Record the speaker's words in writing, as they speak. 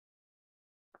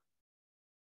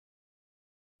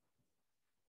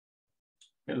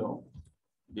Hello,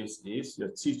 this is your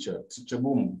teacher, Teacher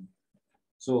Boom.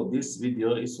 So this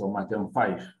video is for Mathayom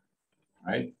 5,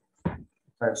 right?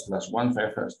 5/1,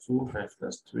 5/2,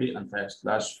 5/3, and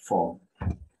 5/4.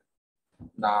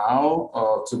 Now,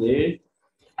 today,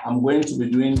 I'm going to be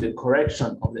doing the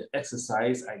correction of the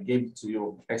exercise I gave to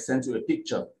you. I sent you a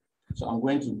picture. So I'm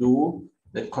going to do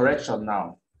the correction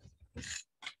now.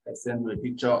 I sent you a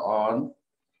picture online.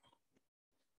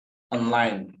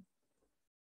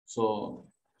 So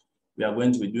we are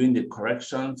going to be doing the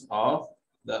corrections of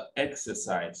the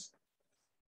exercise.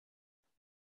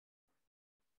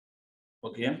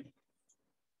 Okay.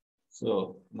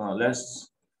 So now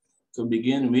to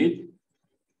begin with,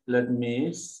 let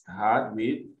me start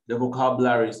with the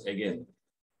vocabularies again.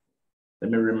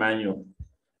 Let me remind you.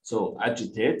 So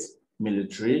agitate,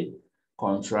 military,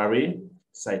 contrary,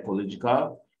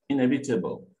 psychological,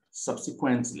 inevitable,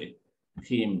 subsequently,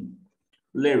 theme,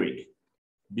 lyric,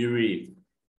 bereaved,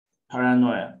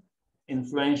 paranoia,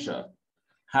 influential,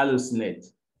 hallucinate,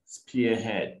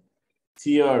 spearhead,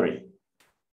 theory,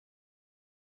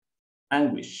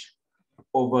 anguish,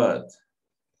 overt,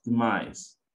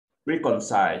 demise,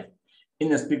 reconcile,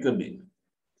 inexplicably.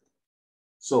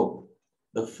 So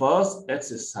the first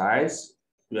exercise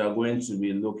we are going to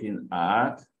be looking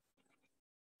at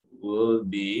will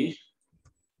be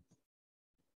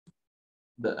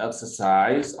the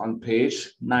exercise on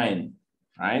page 9,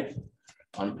 right?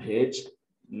 On page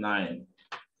 9.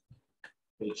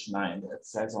 Page 9, the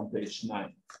exercise on page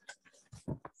 9.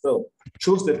 So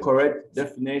choose the correct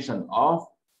definition of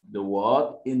the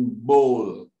word in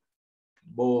bold.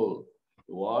 Bold,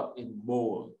 the word in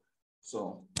bold.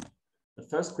 So the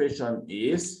first question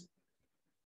is,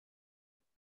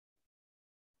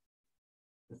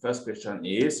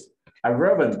 a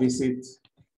reverend visits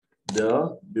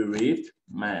the bereaved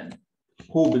man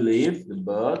who believed the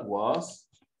bird was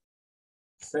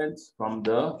sent from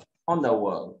the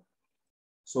underworld.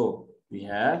 So we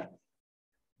have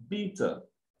bitter,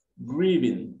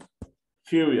 grieving,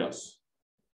 furious.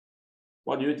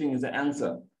 What do you think is the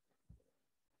answer?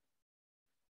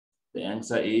 The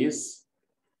answer is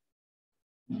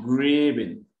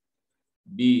grieving.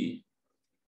 B,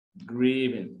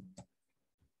 grieving.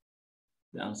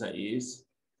 The answer is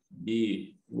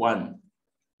B1.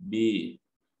 B,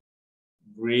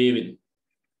 grieving.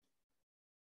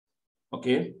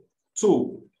 Okay.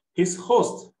 2, his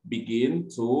host begin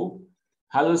to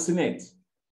hallucinate.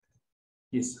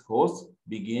 His host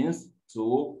begins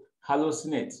to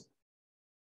hallucinate.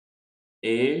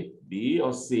 A, B,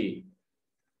 or C?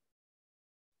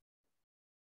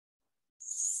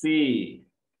 C.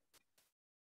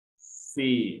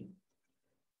 C.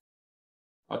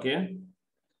 Okay.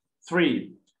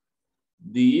 3,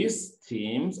 these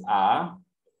themes are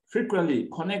frequently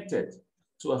connected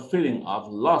to a feeling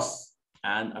of loss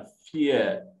and a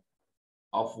fear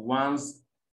of one's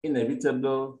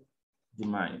inevitable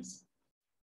demise.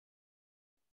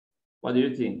 What do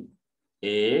you think?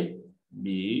 A,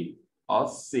 B, or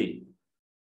C?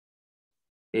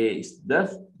 A is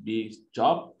death, B is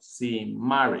job, C,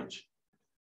 marriage.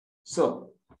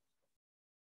 So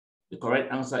the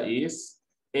correct answer is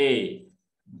A,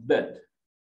 death.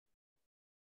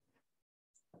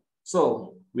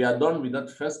 So we are done with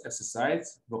that first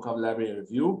exercise, vocabulary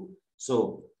review.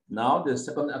 So now the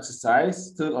second exercise,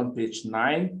 still on page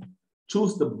 9,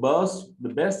 choose the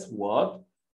best word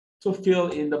to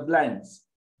fill in the blanks.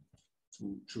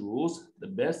 To choose the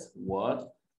best word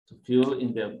to fill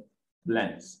in the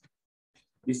blanks.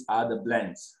 These are the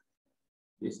blanks.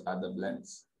 These are the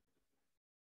blanks.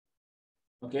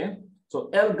 Okay, so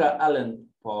Edgar Allan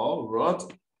Poe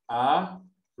wrote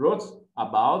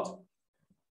about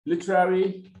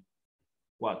literary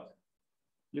what?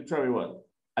 Literary what?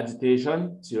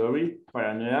 Agitation, theory,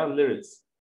 paranoia, lyrics.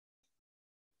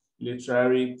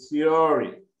 Literary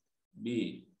theory.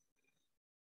 B.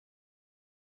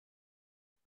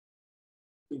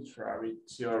 Literary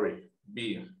theory.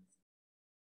 B.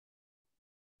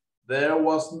 There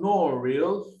was no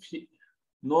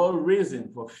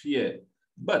reason for fear,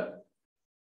 but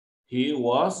he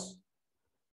was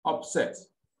upset.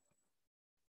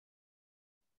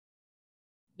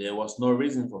 There was no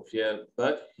reason for fear,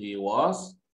 but he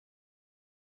was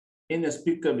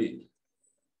inexplicably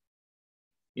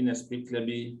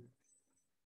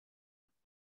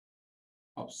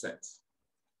upset.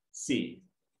 C.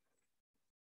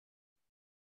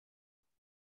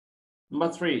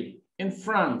 Number 3, in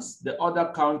France and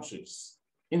other countries,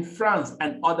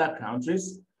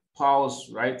 Paul's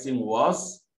writing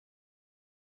was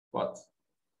what?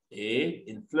 A,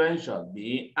 influential,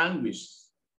 B, anguish,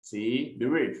 C,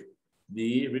 bereaved,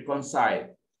 D,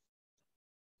 reconciled.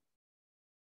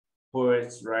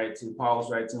 poet's writing,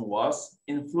 Paul's writing was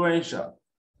influential.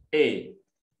 A,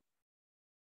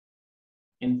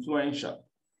 influential.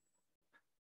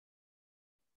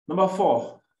 Number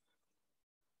 4.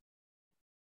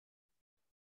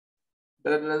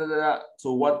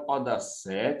 So what others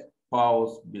said,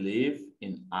 Paul's belief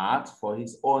in art for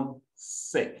his own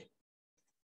sake.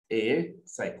 A,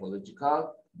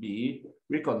 psychological. B,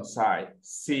 reconcile.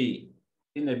 C,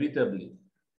 inevitably.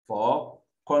 4,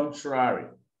 contrary.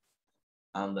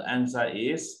 And the answer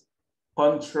is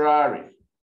contrary.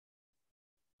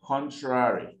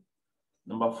 Contrary.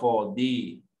 Number 4,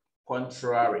 D,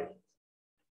 contrary.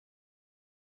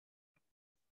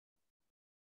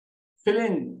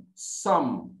 Feeling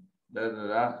some,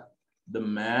 the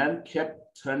man kept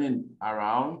turning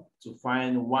around to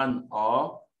find one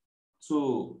or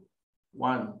two,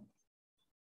 one.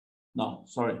 No,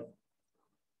 sorry.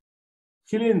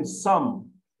 Feeling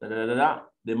some,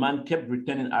 the man kept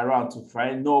returning around to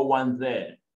find no one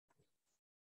there.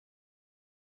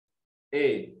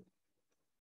 A,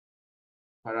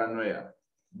 paranoia.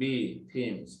 B,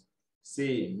 teams.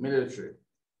 C, military.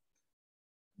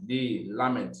 D,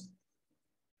 lament.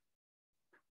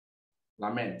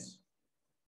 Lament.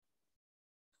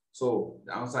 So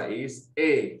the answer is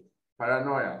A,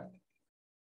 paranoia.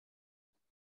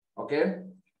 Okay?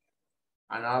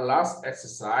 And our last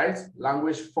exercise,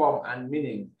 language form and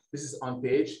meaning. This is on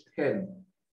page 10.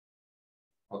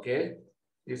 Okay?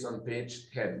 This is on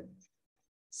page 10.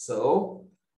 So,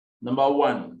 number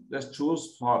 1, let's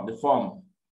choose for the form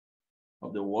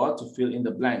of the word to fill in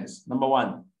the blanks. Number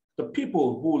 1, the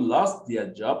people who lost their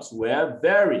jobs were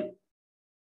very.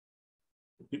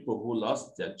 The people who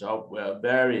lost their job were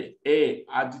very. A,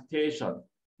 agitation.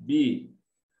 B,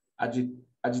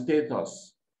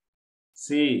 agitators.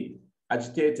 C,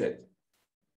 agitated.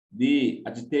 D,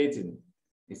 agitating.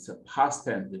 It's a past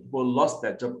tense. The people lost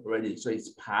their job already, so it's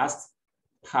past.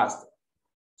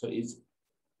 So it's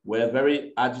were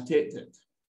very agitated.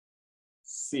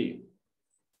 C.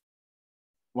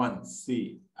 1,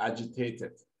 C,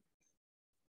 agitated.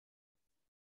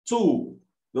 2,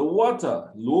 the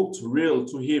water looked real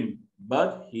to him,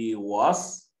 but he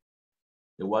was.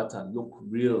 The water looked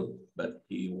real, but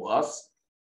he was.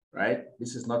 Right?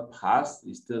 This is not past,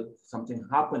 it's still something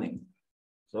happening.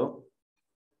 So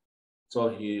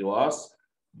he was.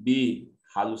 B,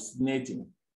 hallucinating.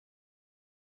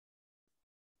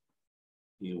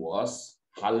 He was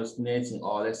hallucinating,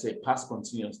 or let's say past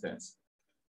continuous tense.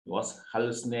 He was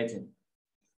hallucinating.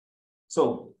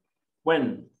 So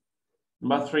when,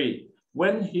 number 3,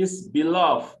 when his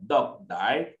beloved dog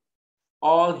died,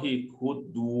 all he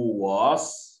could do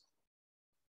was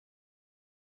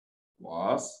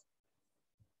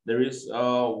there is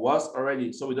was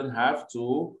already, so we don't have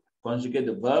to conjugate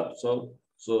the verb. So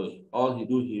all he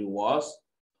could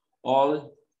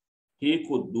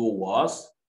do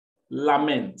was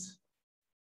lament.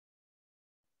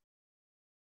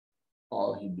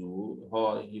 All he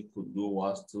could do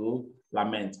was to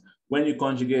lament. When you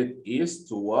conjugate is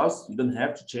to was, you don't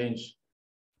have to change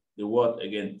the word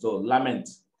again. So lament.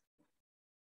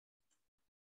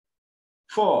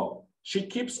 4, she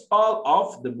keeps all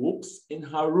of the books in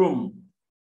her room.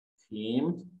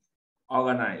 Themed,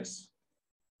 organized.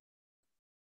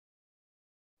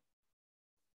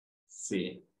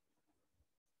 C.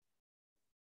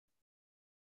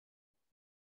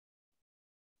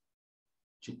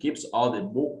 She keeps all the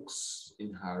books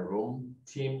in her room,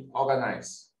 team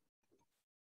organized.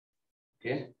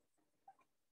 Okay.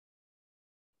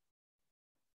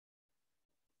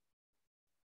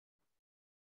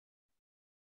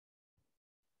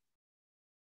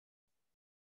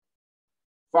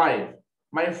 Five,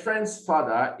 my friend's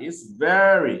father is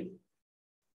very,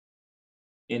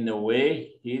 in a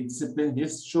way, he disciplines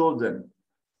his children.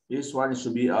 This one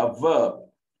should be a verb,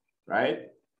 right?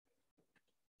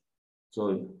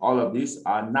 So all of these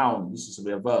are noun. This is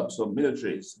a verb. So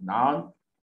military is noun.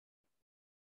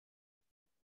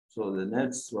 So the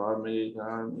next one,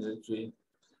 military.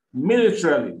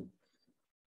 Militarily.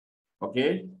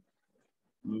 Okay?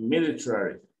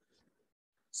 Military.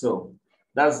 So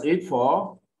that's it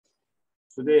for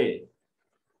today.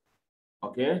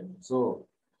 Okay? So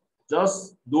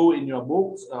just do in your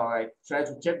books, try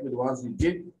to check with the ones you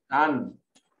did, and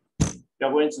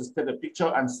you're going to take a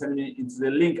picture and send me into the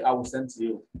link I will send to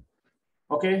you.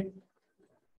 Okay?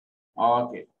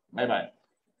 Okay. Bye-bye.